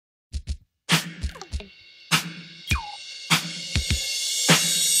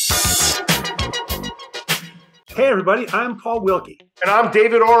Hey, everybody, I'm Paul Wilkie. And I'm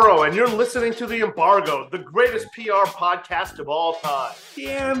David Oro, and you're listening to The Embargoed, the greatest PR podcast of all time.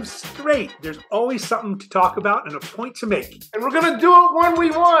 Damn straight. There's always something to talk about and a point to make. And we're going to do it when we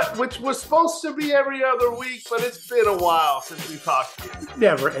want, which was supposed to be every other week, but it's been a while since we talked to you.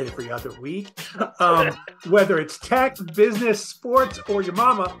 Never every other week. Whether it's tech, business, sports, or your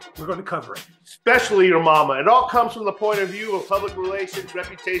mama, we're going to cover it. Especially your mama. It all comes from the point of view of public relations,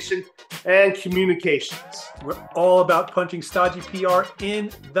 reputation, and communications. We're all about punching stodgy PR in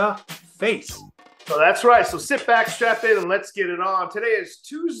the face. So that's right. So sit back, strap in, and let's get it on. Today is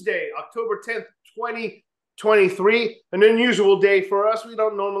Tuesday, October 10th, 2023. An unusual day for us. We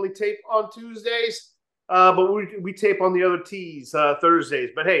don't normally tape on Tuesdays, but we tape on the other T's Thursdays.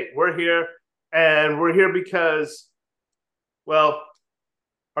 But hey, we're here, and we're here because, well,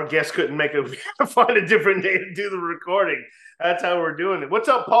 our guest couldn't find a different day to do the recording. That's how we're doing it. What's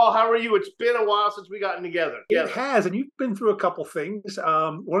up, Paul? How are you? It's been a while since we gotten together. It has, and you've been through a couple things.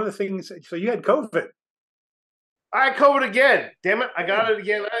 One of the things, so you had COVID. I had COVID again. Damn it, I got it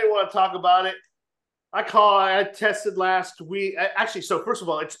again. I didn't want to talk about it. I tested last week. Actually, so first of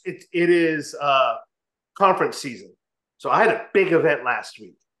all, it is conference season. So I had a big event last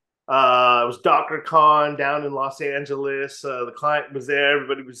week. It was Dr. Con down in Los Angeles. The client was there.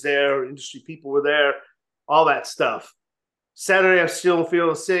 Everybody was there. Industry people were there. All that stuff. Saturday, I'm still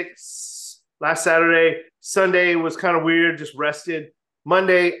feeling sick. Last Saturday. Sunday was kind of weird. Just rested.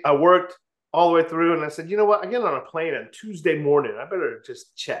 Monday, I worked all the way through. And I said, you know what? I get on a plane on Tuesday morning. I better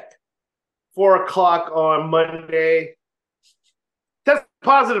just check. 4:00 on Monday. Test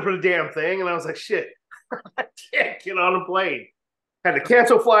positive for the damn thing. And I was like, shit, I can't get on a plane. Had to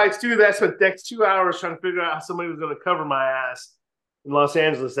cancel flights too. That's the next 2 hours trying to figure out how somebody was going to cover my ass in Los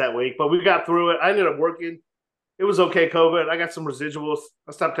Angeles that week. But we got through it. I ended up working. It was okay, COVID. I got some residuals.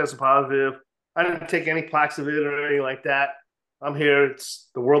 I stopped testing positive. I didn't take any Plaxivit or anything like that. I'm here.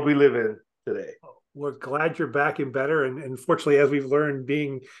 It's the world we live in today. We're glad you're back and better. And fortunately, as we've learned,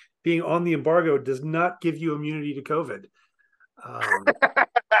 being on the embargo does not give you immunity to COVID.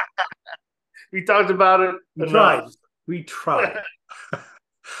 We talked about it. We tried.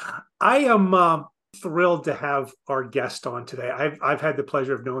 I am thrilled to have our guest on today. I've had the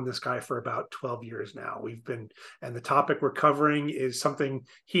pleasure of knowing this guy for about 12 years now. And the topic we're covering is something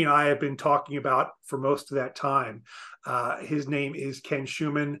he and I have been talking about for most of that time. His name is Ken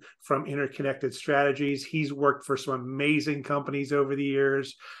Shuman from Interconnected Strategies. He's worked for some amazing companies over the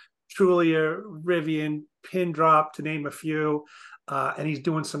years, Trulia, Rivian, Pindrop, to name a few. And he's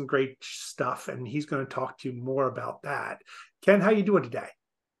doing some great stuff, and he's going to talk to you more about that. Ken, how you doing today?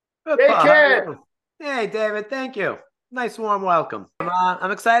 Hey, Ken. Hey, David. Thank you. Nice warm welcome.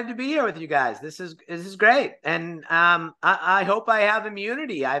 I'm excited to be here with you guys. This is great, and I hope I have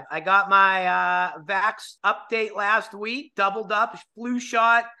immunity. I got my vax update last week, doubled up, flu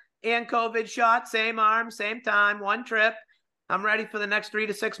shot and COVID shot, same arm, same time, one trip. I'm ready for the next 3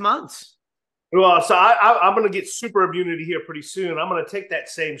 to 6 months. Well, so I'm going to get super immunity here pretty soon. I'm going to take that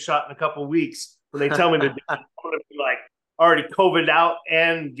same shot in a couple of weeks when they tell me to do it. I'm going to be like already COVID out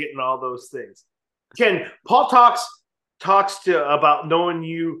and getting all those things. Ken, Paul talks about knowing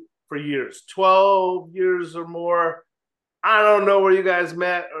you for years, 12 years or more. I don't know where you guys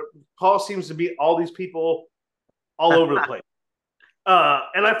met. Paul seems to be all these people all over the place.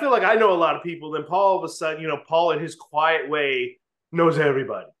 And I feel like I know a lot of people. Then Paul, all of a sudden, Paul in his quiet way knows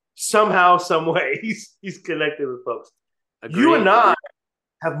everybody. Somehow, some way, he's connected with folks. Agreed. You and I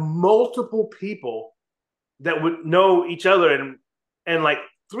have multiple people that would know each other, and like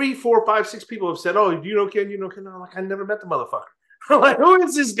 3, 4, 5, 6 people have said, "Oh, do you know Ken? You know Ken?" I'm like, I never met the motherfucker. I'm like, who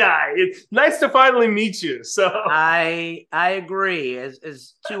is this guy? It's nice to finally meet you. So I agree.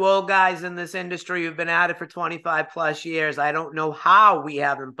 As two old guys in this industry who've been at it for 25 plus years, I don't know how we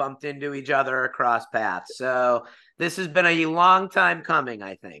haven't bumped into each other across paths. So this has been a long time coming,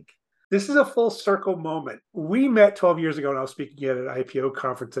 I think. This is a full circle moment. We met 12 years ago, and I was speaking at an IPO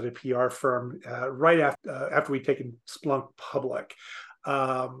conference at a PR firm right after we'd taken Splunk public.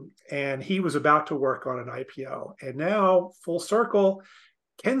 And he was about to work on an IPO. And now, full circle,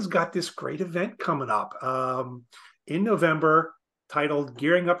 Ken's got this great event coming up in November titled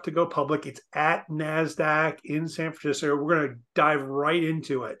Gearing Up to Go Public. It's at NASDAQ in San Francisco. We're going to dive right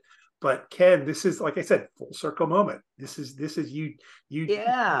into it. But Ken, this is, like I said, full circle moment. This is you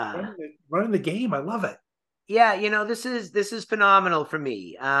running the game. I love it. Yeah, this is phenomenal for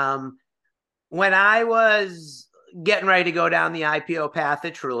me. When I was getting ready to go down the IPO path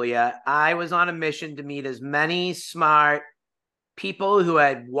at Trulia, I was on a mission to meet as many smart people who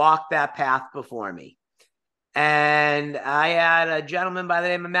had walked that path before me. And I had a gentleman by the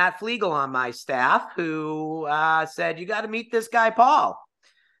name of Matt Flegel on my staff who said, you got to meet this guy, Paul.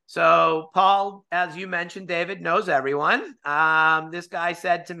 So Paul, as you mentioned, David, knows everyone. This guy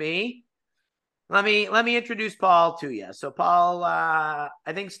said to me, let me introduce Paul to you. So Paul, I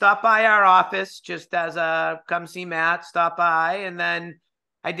think stopped by our office just as a come see Matt, stop by. And then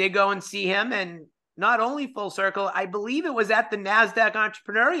I did go and see him, and not only full circle, I believe it was at the NASDAQ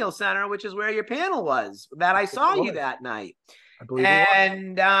Entrepreneurial Center, which is where your panel was, that I saw you that night. I believe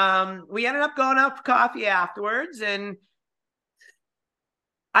and we ended up going out for coffee afterwards, and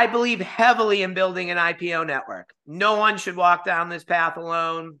I believe heavily in building an IPO network. No one should walk down this path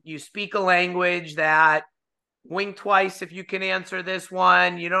alone. You speak a language that, wink twice if you can answer this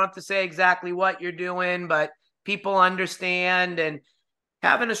one. You don't have to say exactly what you're doing, but people understand. And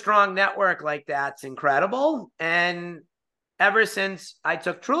having a strong network like that's incredible. And ever since I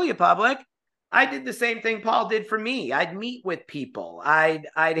took Trulia public, I did the same thing Paul did for me. I'd meet with people. I'd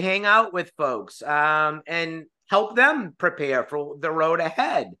hang out with folks and help them prepare for the road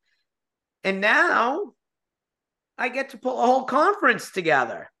ahead. And now I get to pull a whole conference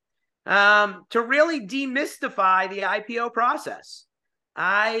together to really demystify the IPO process.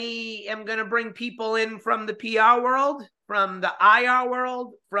 I am going to bring people in from the PR world, from the IR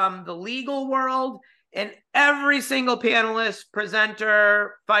world, from the legal world, and every single panelist,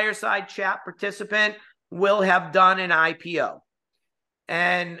 presenter, fireside chat participant will have done an IPO.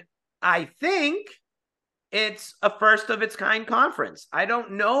 And I think it's a first of its kind conference. I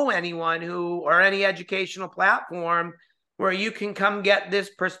don't know anyone or any educational platform where you can come get this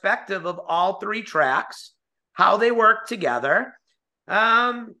perspective of all three tracks, how they work together,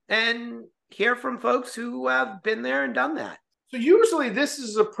 and hear from folks who have been there and done that. So usually this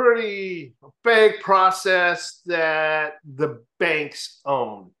is a pretty big process that the banks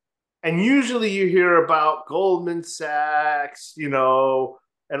own. And usually you hear about Goldman Sachs,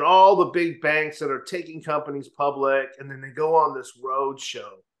 and all the big banks that are taking companies public, and then they go on this road show.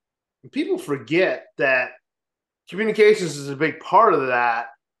 And people forget that communications is a big part of that.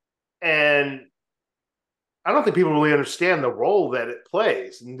 And I don't think people really understand the role that it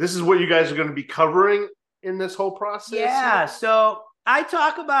plays. And this is what you guys are going to be covering in this whole process? Yeah. So I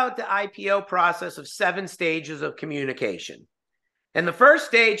talk about the IPO process of 7 stages of communication. And the first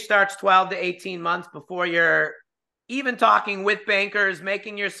stage starts 12 to 18 months before you're even talking with bankers,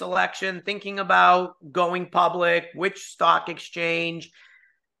 making your selection, thinking about going public, which stock exchange.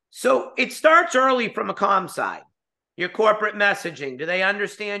 So it starts early from a comm side. Your corporate messaging. Do they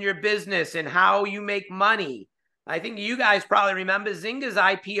understand your business and how you make money? I think you guys probably remember Zynga's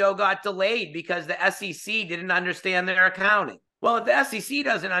IPO got delayed because the SEC didn't understand their accounting. Well, if the SEC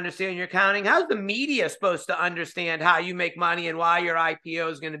doesn't understand your accounting, how's the media supposed to understand how you make money and why your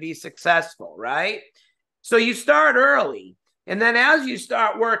IPO is going to be successful, right? So you start early. And then as you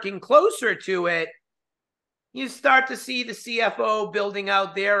start working closer to it, you start to see the CFO building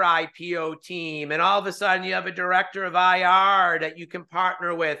out their IPO team. And all of a sudden you have a director of IR that you can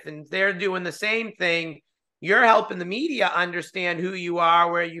partner with, and they're doing the same thing. You're helping the media understand who you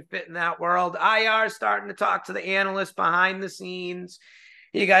are, where you fit in that world. IR is starting to talk to the analysts behind the scenes.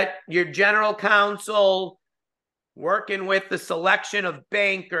 You got your general counsel working with the selection of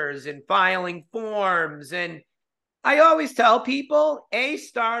bankers and filing forms. And I always tell people, A,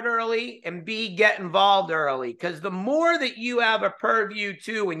 start early, and B, get involved early. Because the more that you have a purview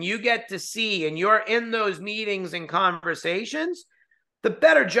to and you get to see and you're in those meetings and conversations, the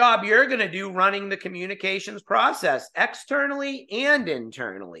better job you're going to do running the communications process externally and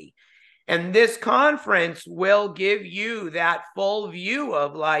internally. And this conference will give you that full view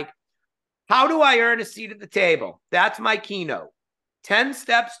of how do I earn a seat at the table? That's my keynote. 10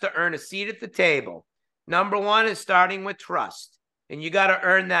 steps to earn a seat at the table. Number 1 is starting with trust. And you got to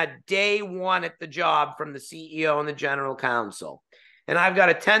earn that day one at the job from the CEO and the general counsel. And I've got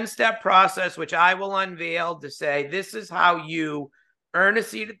a 10-step process, which I will unveil to say, this is how you earn a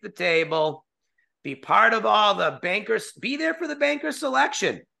seat at the table, be part of all the bankers, be there for the banker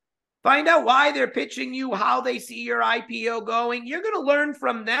selection. Find out why they're pitching you, how they see your IPO going. You're going to learn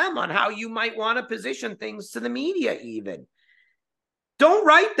from them on how you might want to position things to the media even. Don't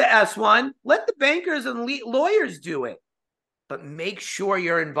write the S1. Let the bankers and lawyers do it. But make sure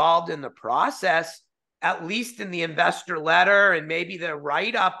you're involved in the process, at least in the investor letter and maybe the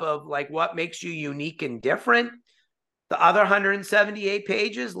write-up of what makes you unique and different. The other 178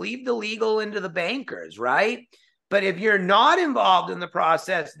 pages, leave the legal into the bankers, right? But if you're not involved in the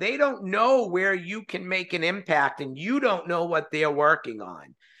process, they don't know where you can make an impact and you don't know what they're working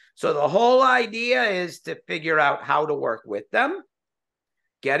on. So the whole idea is to figure out how to work with them,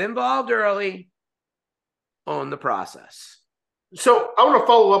 get involved early, own the process. So I want to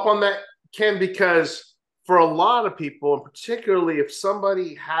follow up on that, Ken, because for a lot of people, and particularly if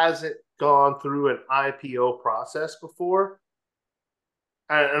somebody hasn't gone through an IPO process before,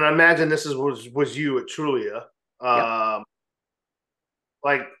 and I imagine this was you at Trulia, Yep.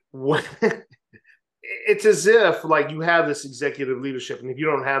 like what it's as if like you have this executive leadership, and if you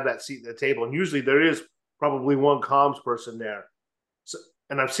don't have that seat at the table, and usually there is probably one comms person there, so,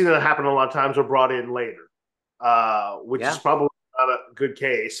 and I've seen that happen a lot of times, or brought in later, which is probably not a good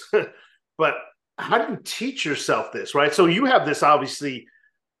case. But how do you teach yourself this, right? So you have this obviously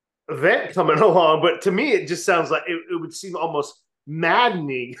event coming along, but to me, it just sounds like it would seem almost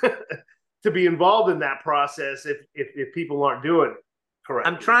maddening to be involved in that process if people aren't doing it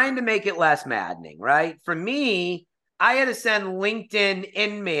correctly. I'm trying to make it less maddening, right? For me, I had to send LinkedIn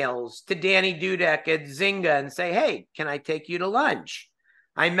in-mails to Danny Dudek at Zynga and say, hey, can I take you to lunch?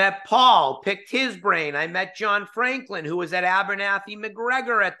 I met Paul, picked his brain. I met John Franklin, who was at Abernathy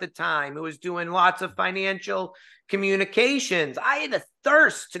McGregor at the time, who was doing lots of financial communications. I had a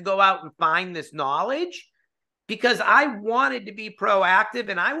thirst to go out and find this knowledge because I wanted to be proactive,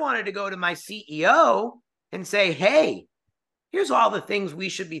 and I wanted to go to my CEO and say, hey, here's all the things we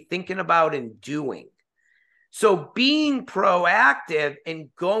should be thinking about and doing. So being proactive and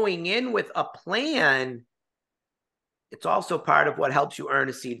going in with a plan, it's also part of what helps you earn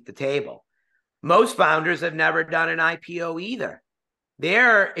a seat at the table. Most founders have never done an IPO either.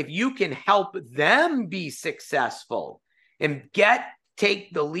 If you can help them be successful and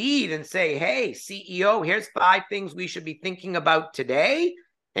take the lead and say, hey, CEO, here's 5 things we should be thinking about today.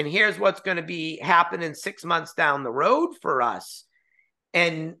 And here's what's going to be happening 6 months down the road for us.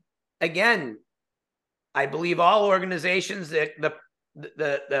 And again, I believe all organizations that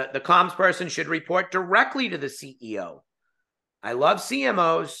the comms person should report directly to the CEO. I love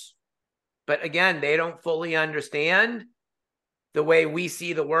CMOs, but again, they don't fully understand the way we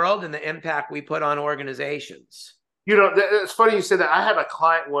see the world and the impact we put on organizations. You know, it's funny you said that. I had a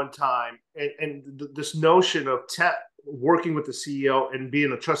client one time, and this notion of working with the CEO and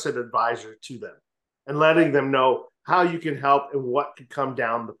being a trusted advisor to them and letting them know how you can help and what could come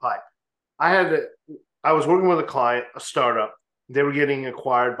down the pipe. I was working with a client, a startup. They were getting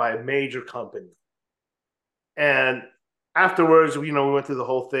acquired by a major company. And afterwards, we went through the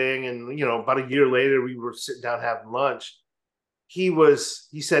whole thing. And, about a year later, we were sitting down having lunch. He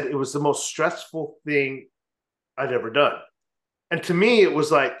said it was the most stressful thing I'd ever done. And to me, it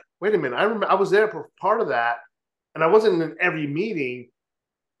was like, wait a minute, I remember I was there for part of that, and I wasn't in every meeting,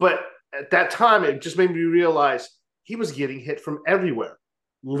 but at that time, it just made me realize he was getting hit from everywhere: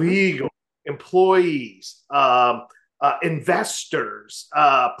 legal, employees, investors,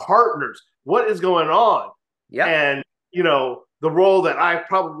 partners. What is going on? Yeah. And, the role that I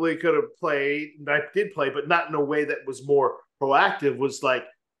probably could have played, and I did play, but not in a way that was more proactive, was like,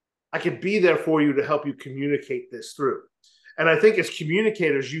 I could be there for you to help you communicate this through. And I think as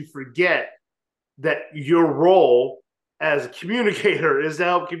communicators, you forget that your role as a communicator is to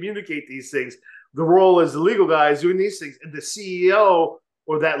help communicate these things. The role as the legal guy is doing these things. And the CEO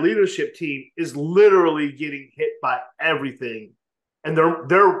or that leadership team is literally getting hit by everything. And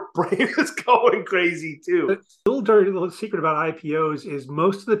their brain is going crazy too. The little dirty little secret about IPOs is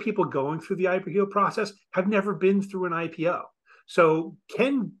most of the people going through the IPO process have never been through an IPO. So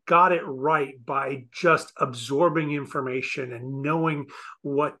Ken got it right by just absorbing information and knowing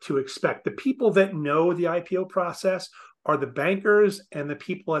what to expect. The people that know the IPO process are the bankers and the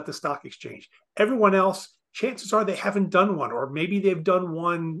people at the stock exchange. Everyone else, chances are they haven't done one, or maybe they've done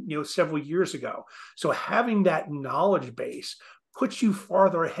one, several years ago. So having that knowledge base puts you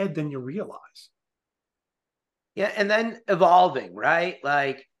farther ahead than you realize. Yeah, and then evolving, right?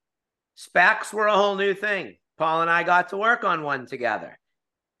 Like SPACs were a whole new thing. Paul and I got to work on one together.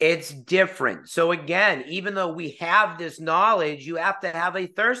 It's different. So again, even though we have this knowledge, you have to have a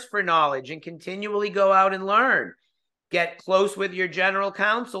thirst for knowledge and continually go out and learn. Get close with your general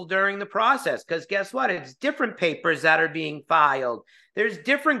counsel during the process, because guess what? It's different papers that are being filed. There's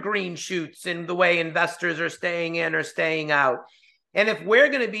different green shoots in the way investors are staying in or staying out. And if we're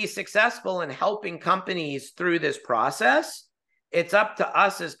going to be successful in helping companies through this process, it's up to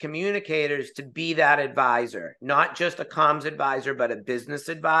us as communicators to be that advisor, not just a comms advisor, but a business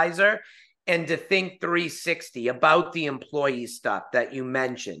advisor, and to think 360 about the employee stuff that you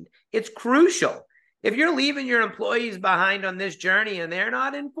mentioned. It's crucial. If you're leaving your employees behind on this journey and they're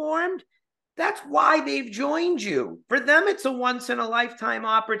not informed, that's why they've joined you. For them, it's a once-in-a-lifetime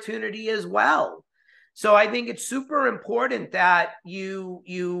opportunity as well. So I think it's super important that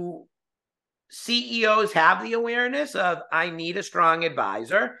you CEOs have the awareness of, I need a strong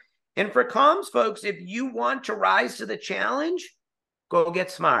advisor. And for comms folks, if you want to rise to the challenge, go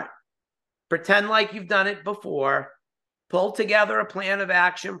get smart. Pretend like you've done it before. Pull together a plan of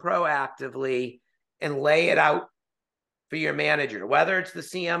action proactively and lay it out for your manager, whether it's the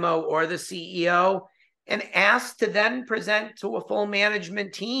CMO or the CEO, and ask to then present to a full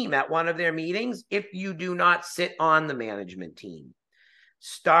management team at one of their meetings if you do not sit on the management team.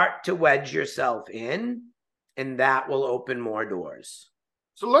 Start to wedge yourself in, and that will open more doors.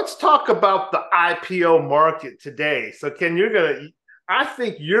 So let's talk about the IPO market today. So Ken, I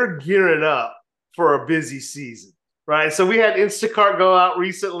think you're gearing up for a busy season, right? So we had Instacart go out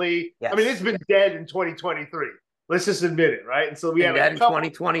recently. Yes. I mean, it's been dead in 2023. Let's just admit it, right? And so we had dead in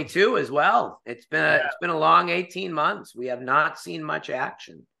 2022 as well. It's been a long 18 months. We have not seen much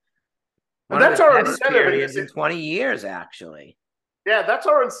action. And that's our incentive in 20 years, actually. Yeah, that's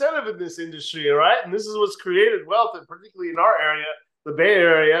our incentive in this industry, right? And this is what's created wealth, and particularly in our area, the Bay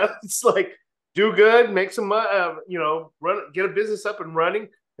Area. It's like, do good, make some money, run, get a business up and running.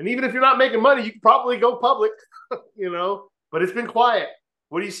 And even if you're not making money, you can probably go public, but it's been quiet.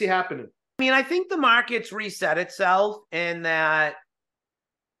 What do you see happening? I mean, I think the market's reset itself in that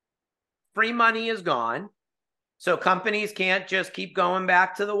free money is gone. So companies can't just keep going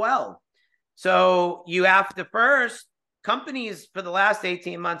back to the well. So you have to first, companies for the last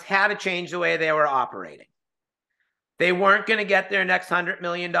 18 months had to change the way they were operating. They weren't going to get their next $100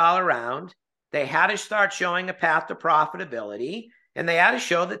 million round. They had to start showing a path to profitability, and they had to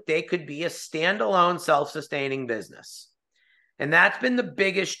show that they could be a standalone, self-sustaining business. And that's been the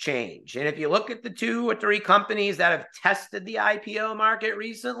biggest change. And if you look at the 2 or 3 companies that have tested the IPO market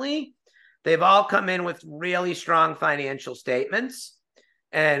recently, they've all come in with really strong financial statements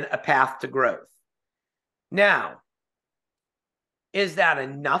and a path to growth. Now, is that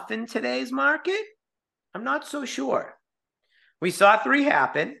enough in today's market? I'm not so sure. We saw 3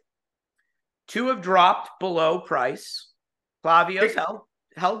 happen. 2 have dropped below price. Klaviyo's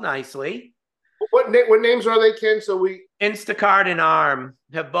held nicely. What names are they, Ken? Instacart and ARM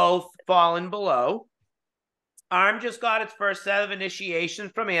have both fallen below. ARM just got its first set of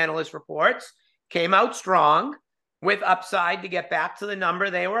initiations from analyst reports, came out strong with upside to get back to the number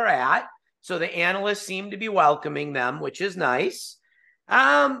they were at. So the analysts seem to be welcoming them, which is nice.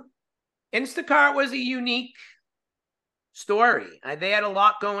 Instacart was a unique story. They had a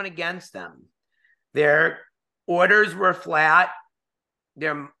lot going against them. Their orders were flat.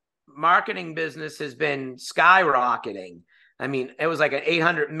 Their marketing business has been skyrocketing. I mean, it was like an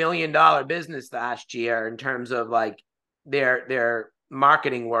 $800 million business last year in terms of like their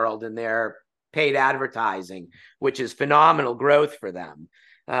marketing world and their paid advertising, which is phenomenal growth for them.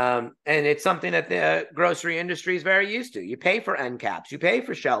 And it's something that the grocery industry is very used to. You pay for end caps, you pay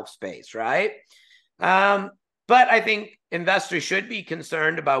for shelf space, right? But I think investors should be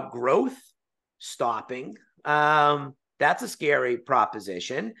concerned about growth stopping. That's a scary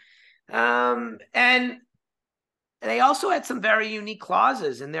proposition. And they also had some very unique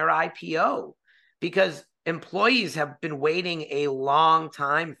clauses in their IPO because employees have been waiting a long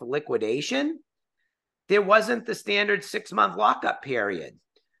time for liquidation. There wasn't the standard 6-month lockup period.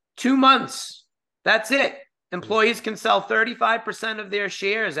 2 months, that's it. Employees can sell 35% of their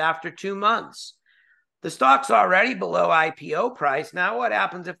shares after 2 months. The stock's already below IPO price. Now what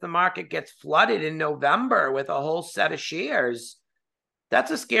happens if the market gets flooded in November with a whole set of shares? That's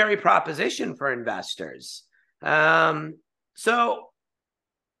a scary proposition for investors. So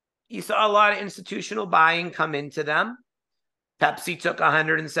you saw a lot of institutional buying come into them. Pepsi took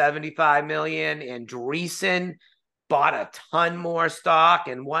 $175 million, Andreessen bought a ton more stock,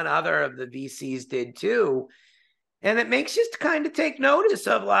 and one other of the VCs did too. And it makes you kind of take notice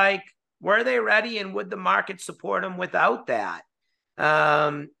of like, were they ready and would the market support them without that?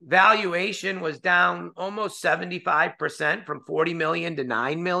 Valuation was down almost 75% from 40 million to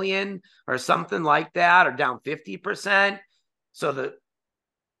 9 million or something like that, or down 50%. So the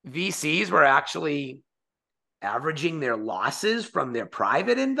VCs were actually averaging their losses from their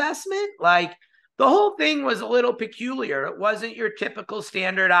private investment. Like the whole thing was a little peculiar. It wasn't your typical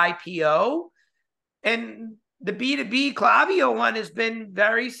standard IPO. And the B2B Klaviyo one has been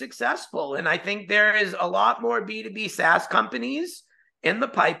very successful. And I think there is a lot more B2B SaaS companies in the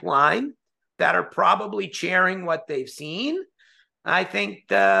pipeline that are probably sharing what they've seen. I think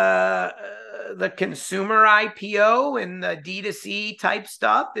the consumer IPO and the D2C type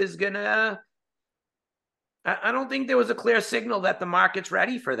stuff is going to, I don't think there was a clear signal that the market's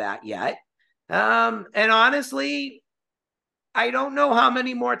ready for that yet. And honestly, I don't know how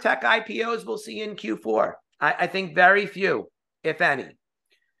many more tech IPOs we'll see in Q4. I think very few, if any.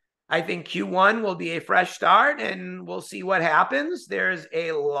 I think Q1 will be a fresh start, and we'll see what happens. There's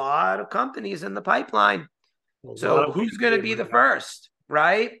a lot of companies in the pipeline. So who's going to be the first,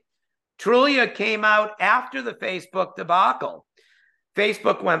 right? Trulia came out after the Facebook debacle.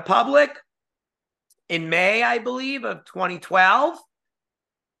 Facebook went public in May, I believe, of 2012.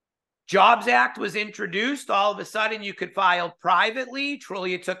 Jobs Act was introduced. All of a sudden, you could file privately.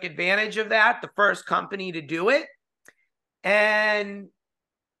 Trulia took advantage of that, the first company to do it. And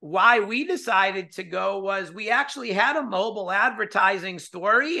why we decided to go was we actually had a mobile advertising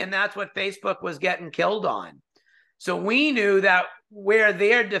story, and that's what Facebook was getting killed on. So we knew that where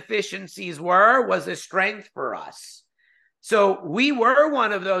their deficiencies were was a strength for us. So we were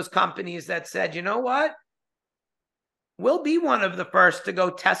one of those companies that said, you know what? We'll be one of the first to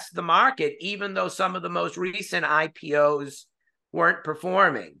go test the market, even though some of the most recent IPOs weren't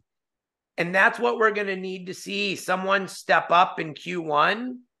performing. And that's what we're going to need to see. Someone step up in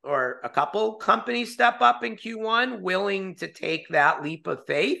Q1, or a couple companies step up in Q1, willing to take that leap of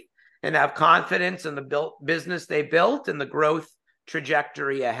faith and have confidence in the business they built and the growth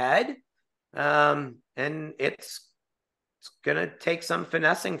trajectory ahead. And it's going to take some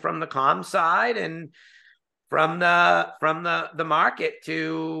finessing from the comm side and from the market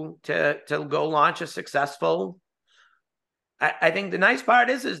to go launch a successful. I think the nice part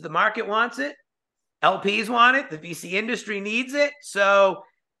is the market wants it, LPs want it, the VC industry needs it. So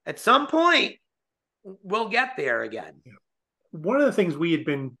at some point, we'll get there again. One of the things we had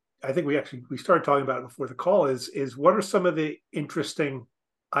been, I think we started talking about it before the call, is what are some of the interesting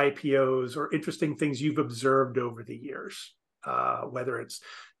IPOs or interesting things you've observed over the years, whether it's,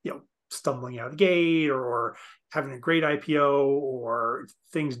 stumbling out of the gate or having a great IPO or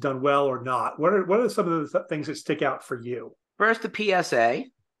things done well or not. What are some of the things that stick out for you? First, the PSA.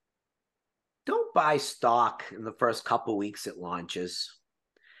 Don't buy stock in the first couple weeks it launches.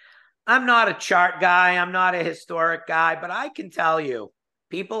 I'm not a chart guy. I'm not a historic guy, but I can tell you,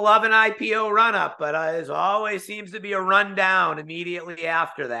 people love an IPO run-up, but there always seems to be a rundown immediately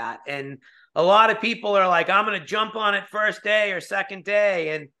after that. And a lot of people are like, I'm going to jump on it first day or second day.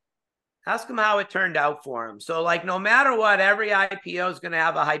 And ask them how it turned out for them. So, no matter what, every IPO is going to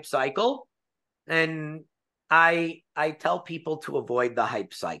have a hype cycle. And I tell people to avoid the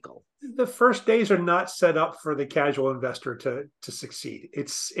hype cycle. The first days are not set up for the casual investor to succeed.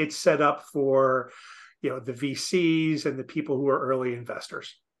 It's set up for, the VCs and the people who are early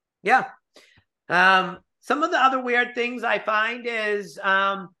investors. Yeah. Some of the other weird things I find is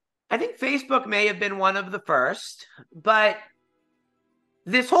I think Facebook may have been one of the first, but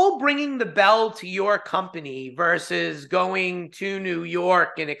this whole bringing the bell to your company versus going to New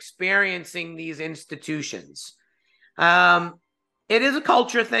York and experiencing these institutions. It is a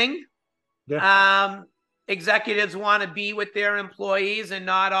culture thing. Yeah. Executives want to be with their employees and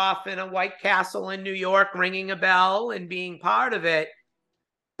not off in a White Castle in New York ringing a bell and being part of it.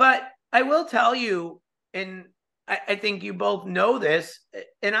 But I will tell you, and I think you both know this,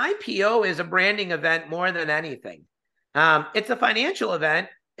 an IPO is a branding event more than anything. It's a financial event.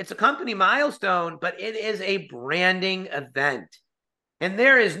 It's a company milestone, but it is a branding event. And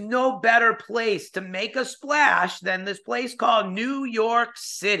there is no better place to make a splash than this place called New York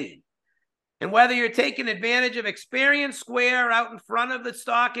City. And whether you're taking advantage of Experience Square out in front of the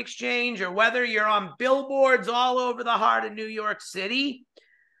stock exchange, or whether you're on billboards all over the heart of New York City,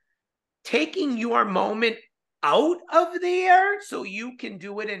 taking your moment out of there so you can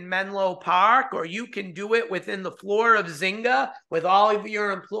do it in Menlo Park, or you can do it within the floor of Zynga with all of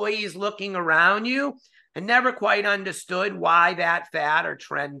your employees looking around you. I never quite understood why that fad or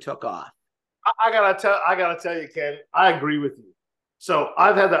trend took off. I gotta tell you, Ken, I agree with you. So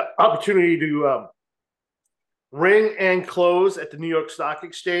I've had the opportunity to ring and close at the New York Stock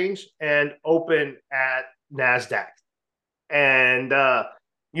Exchange and open at NASDAQ. And,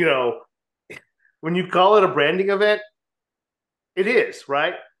 when you call it a branding event, it is,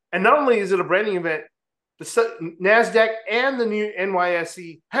 right? And not only is it a branding event, the NASDAQ and the new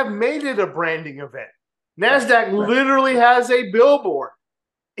NYSE have made it a branding event. NASDAQ literally has a billboard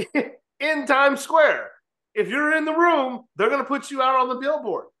in Times Square. If you're in the room, they're going to put you out on the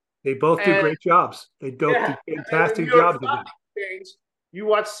billboard. They both do great jobs. They both do fantastic jobs. You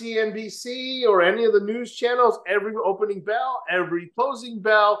watch CNBC or any of the news channels, every opening bell, every closing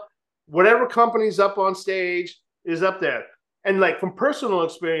bell, whatever company's up on stage is up there. And from personal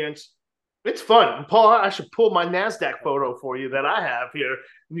experience, it's fun. And Paul, I should pull my NASDAQ photo for you that I have here.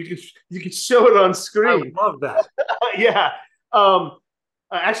 And you can show it on screen. I love that. Yeah.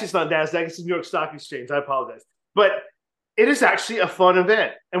 Actually, it's not NASDAQ. It's the New York Stock Exchange. I apologize. But it is actually a fun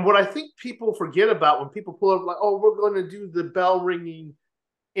event. And what I think people forget about when people pull up, we're going to do the bell ringing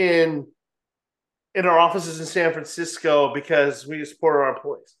in our offices in San Francisco because we support our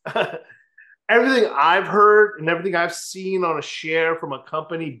employees. Everything I've heard and everything I've seen on a share from a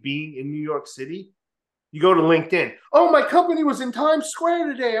company being in New York City, you go to LinkedIn. Oh, my company was in Times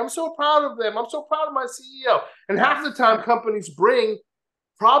Square today. I'm so proud of them. I'm so proud of my CEO. And half the time companies bring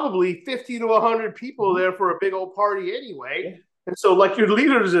probably 50 to 100 people there for a big old party anyway. Yeah. And so like your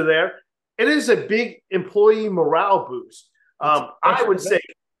leaders are there. It is a big employee morale boost. I would say,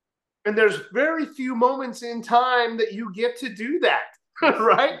 and there's very few moments in time that you get to do that,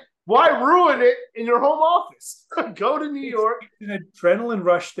 right? Why ruin it in your home office? Go to New York. It's an adrenaline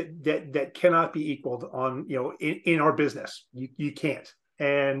rush that cannot be equaled on, in our business. You can't.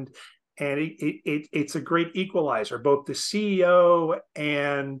 And it's a great equalizer. Both the CEO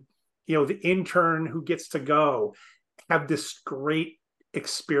and the intern who gets to go have this great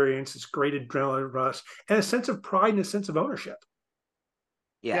experience, this great adrenaline rush, and a sense of pride and a sense of ownership.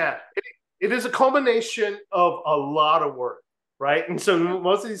 Yeah. It is a culmination of a lot of work, right? And so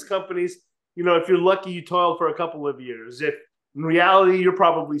most of these companies, if you're lucky, you toiled for a couple of years. If in reality, you're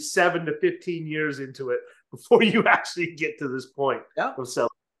probably 7 to 15 years into it before you actually get to this point of selling.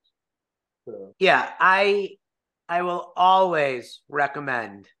 So. Yeah, I will always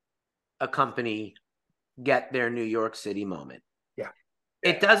recommend a company get their New York City moment. Yeah.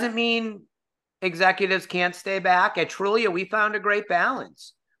 It doesn't mean executives can't stay back. At Trulia, we found a great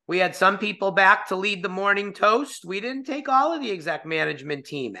balance. We had some people back to lead the morning toast. We didn't take all of the exec management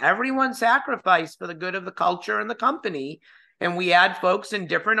team. Everyone sacrificed for the good of the culture and the company. And we had folks in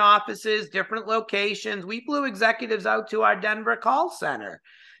different offices, different locations. We flew executives out to our Denver call center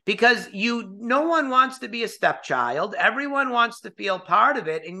because no one wants to be a stepchild. Everyone wants to feel part of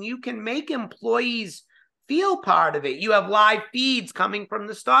it. And you can make employees feel part of it. You have live feeds coming from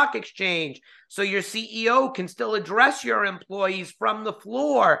the stock exchange, so your CEO can still address your employees from the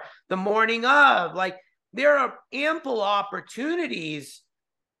floor the morning of. Like, there are ample opportunities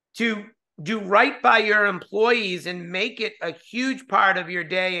to do right by your employees and make it a huge part of your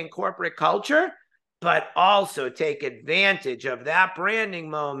day in corporate culture, but also take advantage of that branding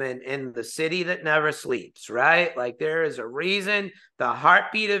moment in the city that never sleeps, right? Like, there is a reason the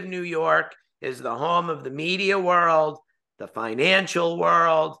heartbeat of New York is the home of the media world, the financial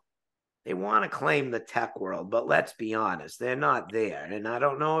world. They want to claim the tech world, but let's be honest, they're not there. And I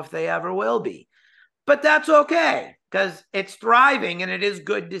don't know if they ever will be. But that's okay, because it's thriving and it is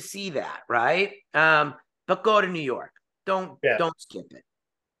good to see that, right? But go to New York. Don't skip it.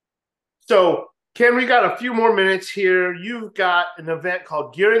 So, Ken, we got a few more minutes here. You've got an event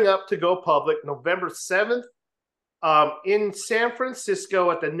called Gearing Up to Go Public, November 7th. In San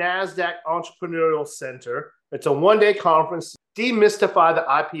Francisco at the NASDAQ Entrepreneurial Center. It's a one-day conference to demystify the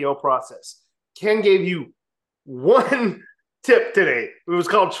IPO process. Ken gave you one tip today. It was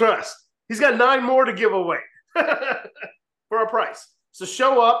called trust. He's got 9 more to give away for a price. So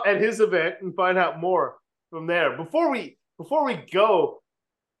show up at his event and find out more from there. Before we go,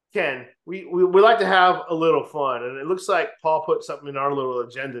 Ken, we like to have a little fun. And it looks like Paul put something in our little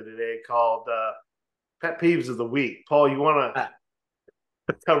agenda today called Pet Peeves of the Week. Paul, you want to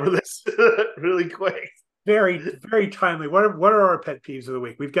cover this really quick? Very, very timely. What are our pet peeves of the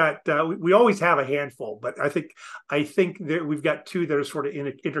week? We've got we always have a handful, but I think that we've got 2 that are sort of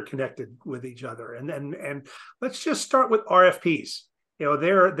interconnected with each other. And let's just start with RFPs. They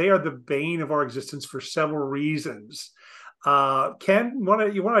are the bane of our existence for several reasons. Ken,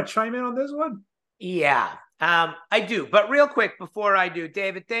 you want to chime in on this one? Yeah. I do. But real quick before I do,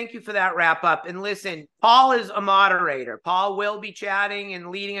 David, thank you for that wrap up. And listen, Paul is a moderator. Paul will be chatting and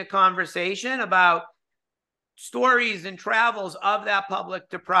leading a conversation about stories and travels of that public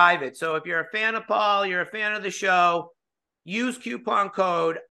to private. So if you're a fan of Paul, you're a fan of the show, use coupon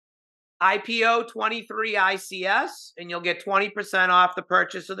code IPO23ICS and you'll get 20% off the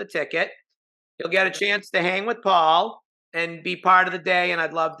purchase of the ticket. You'll get a chance to hang with Paul and be part of the day, and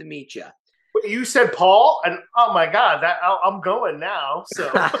I'd love to meet you. You said Paul, and oh my God, I'm going now. So,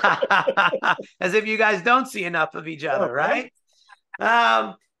 as if you guys don't see enough of each other, right?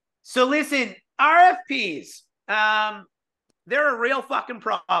 So listen, RFPs, they're a real fucking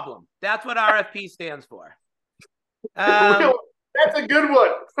problem. That's what RFP stands for. That's a good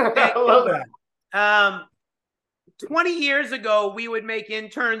one. I love that. 20 years ago, we would make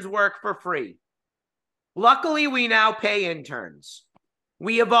interns work for free. Luckily, we now pay interns.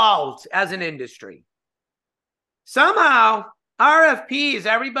 We evolved as an industry. Somehow, RFPs,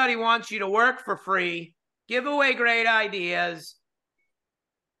 everybody wants you to work for free, give away great ideas,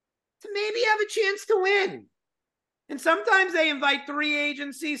 to maybe have a chance to win. And sometimes they invite 3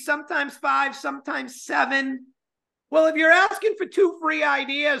 agencies, sometimes 5, sometimes 7. Well, if you're asking for 2 free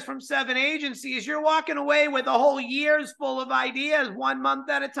ideas from 7 agencies, you're walking away with a whole year's full of ideas 1 month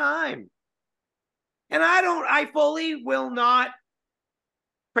at a time. And I fully will not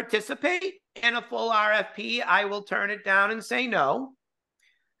participate in a full RFP. I will turn it down and say no.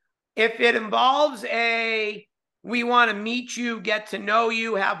 If it involves we want to meet you, get to know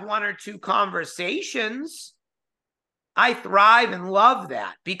you, have 1 or 2 conversations, I thrive and love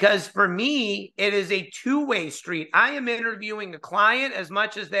that, because for me, it is a 2-way street. I am interviewing a client as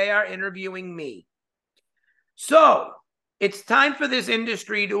much as they are interviewing me. So it's time for this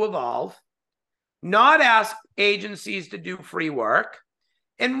industry to evolve, not ask agencies to do free work.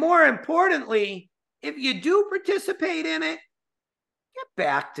 And more importantly, if you do participate in it, get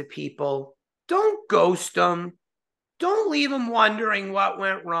back to people. Don't ghost them. Don't leave them wondering what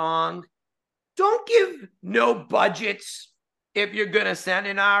went wrong. Don't give no budgets if you're going to send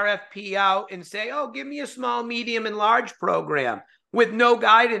an RFP out and say, oh, give me a small, medium, and large program with no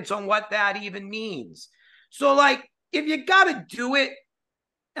guidance on what that even means. So, like, if you got to do it,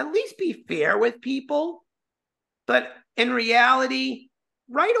 at least be fair with people. But in reality,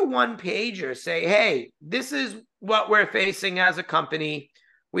 write a 1-pager. Say, hey, this is what we're facing as a company.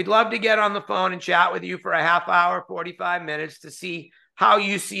 We'd love to get on the phone and chat with you for a half hour, 45 minutes to see how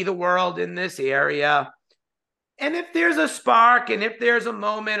you see the world in this area. And if there's a spark and if there's a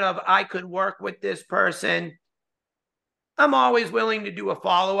moment of I could work with this person, I'm always willing to do a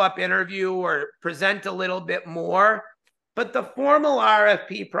follow-up interview or present a little bit more. But the formal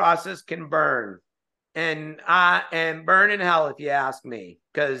RFP process can burn and burn in hell, if you ask me.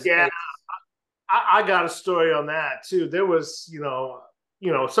 Because I got a story on that too. There was,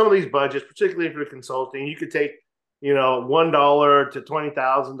 some of these budgets, particularly if you're consulting, you could take, $1 to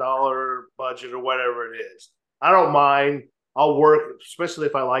 $20,000 budget or whatever it is. I don't mind. I'll work, especially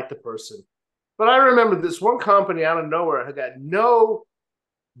if I like the person. But I remember this one company out of nowhere had got no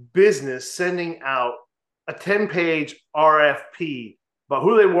business sending out a 10-page RFP about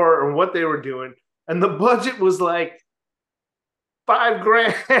who they were and what they were doing. And the budget was like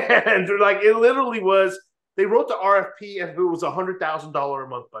 $5,000. Like, it literally was, they wrote the RFP and it was $100,000 a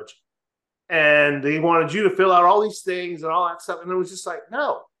month budget. And they wanted you to fill out all these things and all that stuff. And it was just like,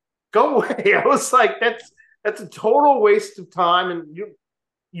 no, go away. I was like, that's a total waste of time. And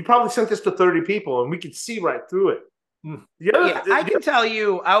you probably sent this to 30 people and we could see right through it. I can tell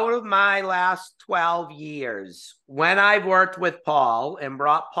you, out of my last 12 years, when I've worked with Paul and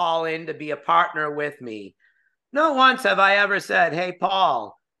brought Paul in to be a partner with me, not once have I ever said, hey,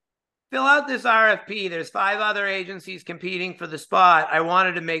 Paul, fill out this RFP. There's 5 other agencies competing for the spot. I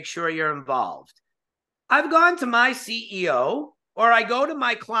wanted to make sure you're involved. I've gone to my CEO or I go to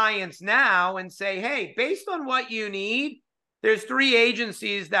my clients now and say, hey, based on what you need, there's 3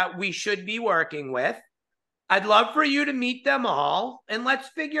 agencies that we should be working with. I'd love for you to meet them all and let's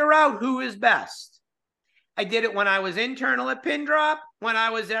figure out who is best. I did it when I was internal at Pindrop, when I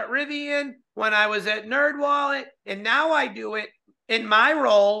was at Rivian, when I was at NerdWallet, and now I do it in my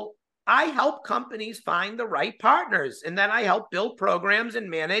role. I help companies find the right partners, and then I help build programs and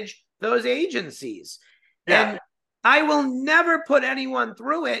manage those agencies. Yeah. And I will never put anyone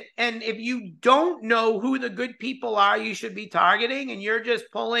through it. And if you don't know who the good people are you should be targeting, and you're just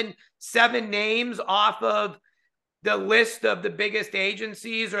pulling 7 names off of the list of the biggest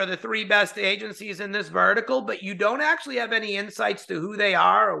agencies or the 3 best agencies in this vertical, but you don't actually have any insights to who they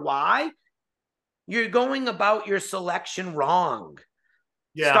are or why, you're going about your selection wrong.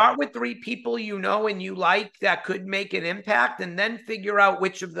 Yeah. Start with 3 people you know and you like that could make an impact, and then figure out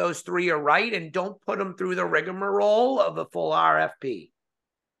which of those 3 are right, and don't put them through the rigmarole of a full RFP.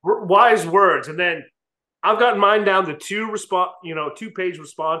 Wise words. And then I've gotten mine down to 2-page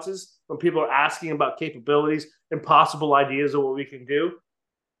responses when people are asking about capabilities and possible ideas of what we can do.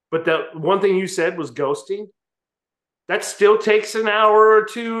 But the one thing you said was ghosting. That still takes an hour or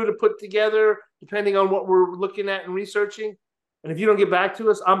 2 to put together, depending on what we're looking at and researching. And if you don't get back to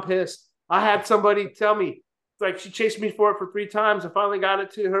us, I'm pissed. I had somebody tell me, like, she chased me for it for 3 times. I finally got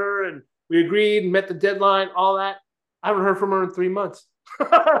it to her and we agreed and met the deadline, all that. I haven't heard from her in 3 months.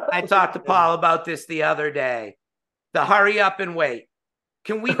 I talked to Paul about this the other day. The hurry up and wait.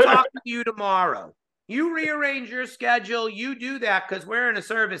 Can we talk with you tomorrow? You rearrange your schedule. You do that because we're in a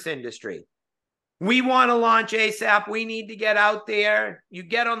service industry. We want to launch ASAP. We need to get out there. You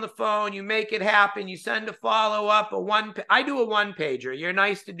get on the phone. You make it happen. You send a follow-up. I do a 1-pager. You're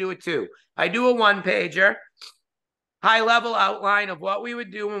nice to do it too. I do a 1-pager. High-level outline of what we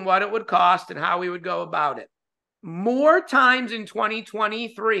would do and what it would cost and how we would go about it. More times in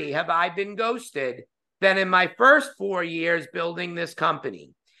 2023 have I been ghosted than in my first 4 years building this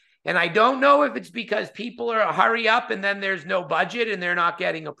company. And I don't know if it's because people are hurry up and then there's no budget and they're not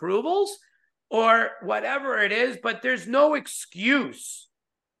getting approvals or whatever it is, but there's no excuse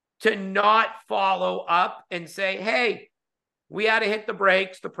to not follow up and say, hey, we had to hit the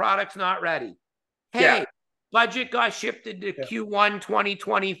brakes. The product's not ready. Hey, budget got shifted to Q1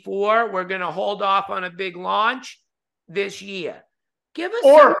 2024. We're going to hold off on a big launch this year. Give us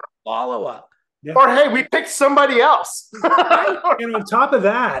some follow-up. Yeah. Or, hey, we picked somebody else. And on top of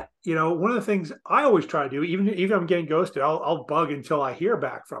that, one of the things I always try to do, even if I'm getting ghosted, I'll bug until I hear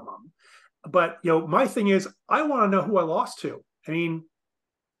back from them. But, my thing is I want to know who I lost to. I mean,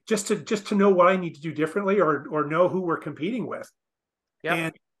 just to know what I need to do differently or know who we're competing with. Yep.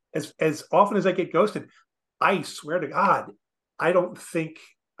 And as often as I get ghosted, I swear to God, I don't think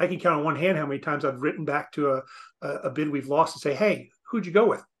I can count on one hand how many times I've written back to a bid we've lost and say, hey, who'd you go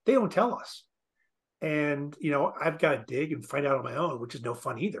with? They don't tell us. And, I've got to dig and find out on my own, which is no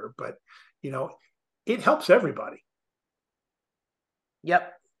fun either. But, it helps everybody.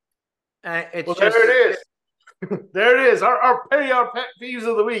 Yep. There it is. There it is. Our pet peeves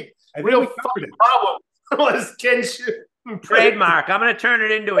of the week. Real fucking problem was Kenshin. Trademark. I'm going to turn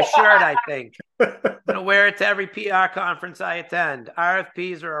it into a shirt, I think. I'm going to wear it to every PR conference I attend.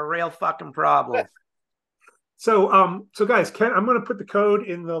 RFPs are a real fucking problem. So guys, I'm going to put the code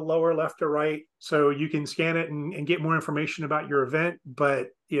in the lower left or right so you can scan it and get more information about your event. But,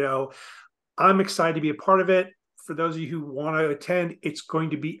 I'm excited to be a part of it. For those of you who want to attend, it's going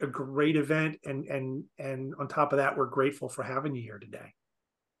to be a great event. And on top of that, we're grateful for having you here today.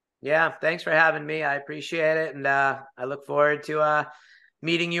 Yeah, thanks for having me. I appreciate it. And I look forward to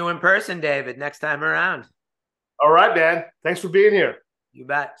meeting you in person, David, next time around. All right, man. Thanks for being here. You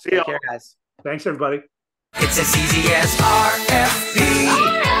bet. See Take care, guys. Thanks, everybody. It's as easy as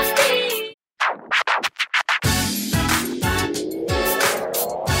RFP.